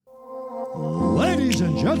Ladies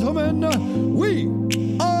and gentlemen, we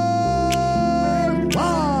are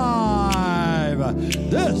live!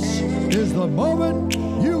 This is the moment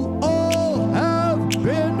you all have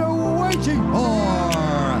been waiting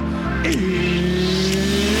for. It's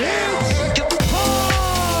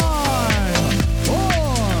time for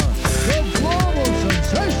the global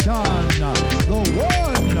sensation, the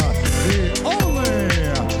one, the only,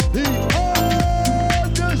 the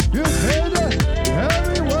undisputed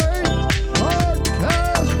heavyweight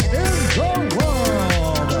podcast in the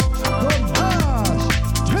world, the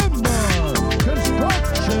Mass Timber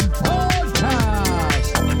Construction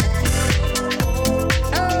Podcast.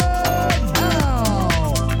 And now,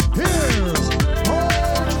 here's Paul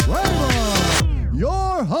Kramer,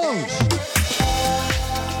 your host.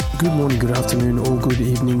 Good morning, good afternoon, or good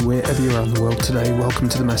evening, wherever you are in the world today. Welcome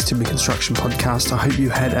to the Mass Timber Construction Podcast. I hope you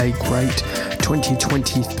had a great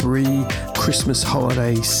 2023 Christmas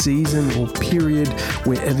holiday season or period,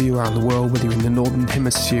 wherever you are in the world, whether you're in the Northern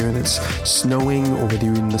Hemisphere and it's snowing, or whether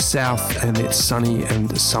you're in the South and it's sunny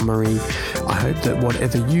and summery. I hope that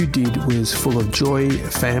whatever you did was full of joy,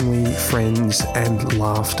 family, friends, and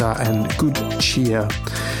laughter and good cheer.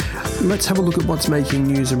 Let's have a look at what's making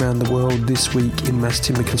news around the world this week in Mass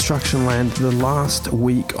Timber Construction Land, the last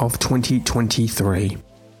week of 2023.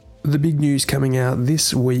 The big news coming out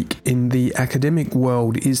this week in the academic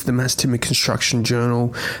world is the Mass Timber Construction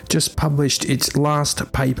Journal just published its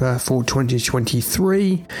last paper for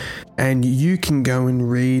 2023, and you can go and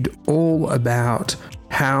read all about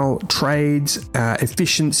how trades,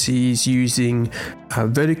 efficiencies using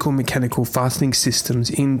vertical mechanical fastening systems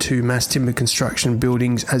into mass timber construction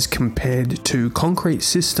buildings as compared to concrete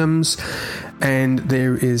systems. And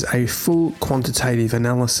there is a full quantitative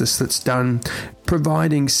analysis that's done,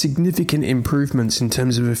 providing significant improvements in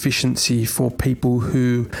terms of efficiency for people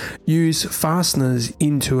who use fasteners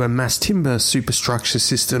into a mass timber superstructure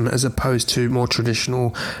system as opposed to more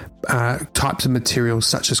traditional types of materials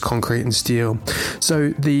such as concrete and steel. So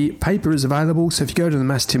the paper is available. So if you go to the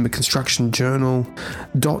Mass Timber Construction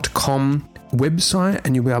Journal.com website,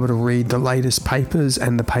 and you'll be able to read the latest papers,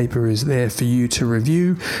 and the paper is there for you to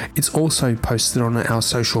review. It's also posted on our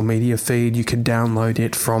social media feed. You can download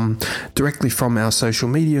it directly from our social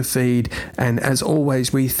media feed. And as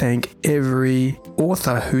always, we thank every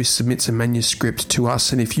author who submits a manuscript to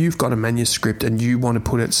us. And if you've got a manuscript and you want to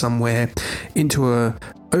put it somewhere into a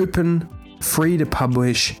open, free to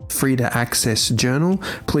publish, free to access journal,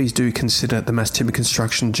 please do consider the Mass Timber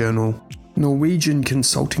Construction Journal. Norwegian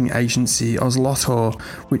consulting agency Oslotor,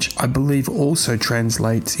 which I believe also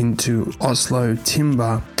translates into Oslo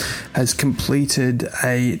Timber, has completed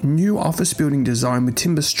a new office building design with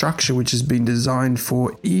timber structure which has been designed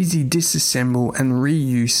for easy disassemble and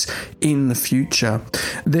reuse in the future.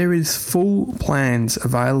 There is full plans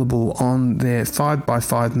available on their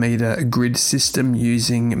 5x5 meter grid system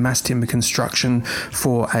using mass timber construction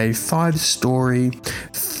for a 5-story,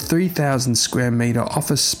 3,000 square meter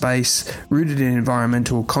office space rooted in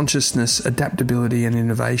environmental consciousness, adaptability and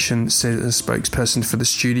innovation, said a spokesperson for the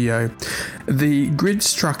studio. The grid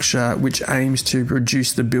structure, which aims to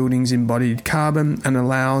reduce the building's embodied carbon and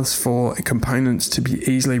allows for components to be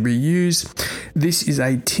easily reused. This is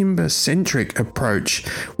a timber-centric approach,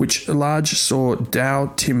 which large saw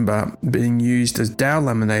dowel timber being used as dowel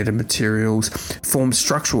laminated materials form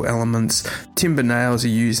structural elements. Timber nails are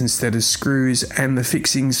used instead of screws, and the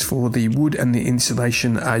fixings for the wood and the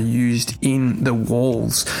insulation are used in the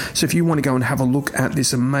walls. So if you want to go and have a look at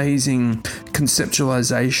this amazing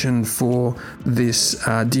conceptualization for this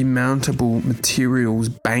demountable materials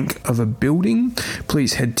bank of a building,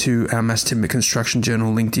 please head to our Mass Timber Construction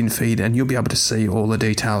Journal LinkedIn feed and you'll be able to see all the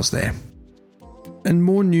details there. And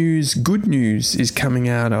more news, good news, is coming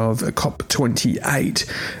out of COP28,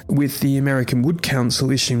 with the American Wood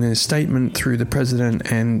Council issuing a statement through the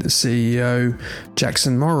President and CEO,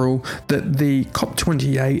 Jackson Morrill, that the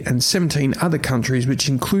COP28 and 17 other countries, which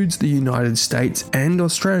includes the United States and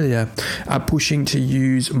Australia, are pushing to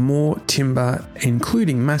use more timber,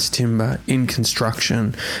 including mass timber, in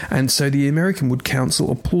construction. And so the American Wood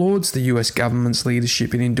Council applauds the US government's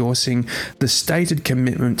leadership in endorsing the stated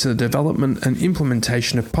commitment to the development and implementation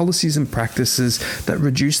of policies and practices that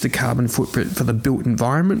reduce the carbon footprint for the built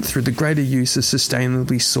environment through the greater use of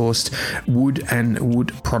sustainably sourced wood and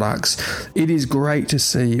wood products. It is great to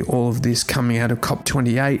see all of this coming out of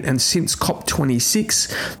COP28, and since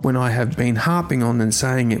COP26, when I have been harping on and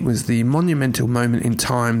saying it was the monumental moment in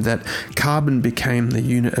time that carbon became the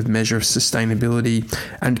unit of measure of sustainability,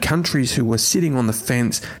 and countries who were sitting on the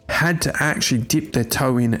fence had to actually dip their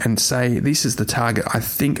toe in and say, this is the target I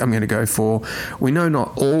think I'm going to go for. We know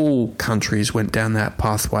not all countries went down that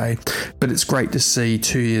pathway, but it's great to see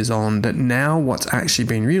 2 years on that now what's actually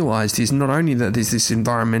been realised is not only that there's this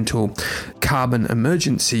environmental carbon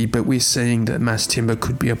emergency, but we're seeing that mass timber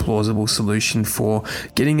could be a plausible solution for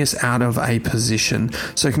getting us out of a position.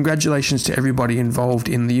 So congratulations to everybody involved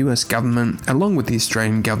in the US government, along with the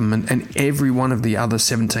Australian government and every one of the other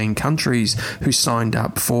 17 countries who signed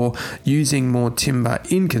up for using more timber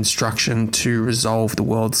in construction to resolve the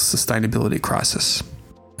world's sustainability crisis.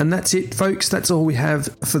 And that's it, folks. That's all we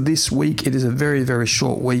have for this week. It is a very, very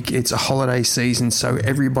short week. It's a holiday season, so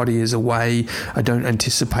everybody is away. I don't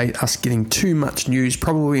anticipate us getting too much news,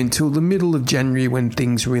 probably until the middle of January when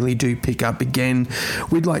things really do pick up again.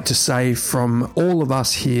 We'd like to say from all of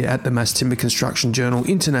us here at the Mass Timber Construction Journal,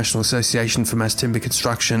 International Association for Mass Timber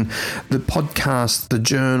Construction, the podcast, the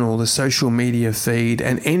journal, the social media feed,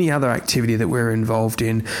 and any other activity that we're involved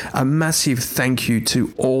in, a massive thank you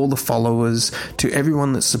to all the followers, to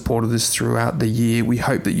everyone that's supported us throughout the year. We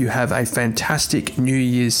hope that you have a fantastic New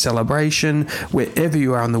Year's celebration wherever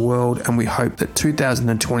you are in the world, and we hope that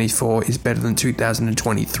 2024 is better than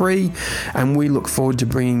 2023, and we look forward to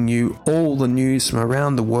bringing you all the news from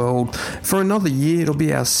around the world for another year. It'll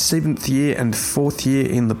be our 7th year and 4th year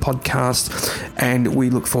in the podcast, and we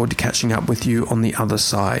look forward to catching up with you on the other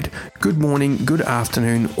side. Good morning, good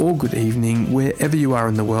afternoon, or good evening, wherever you are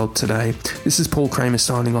in the world today. This is Paul Kramer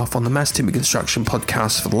signing off on the Mass Timber Construction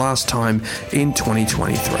Podcast for the last time in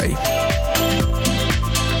 2023.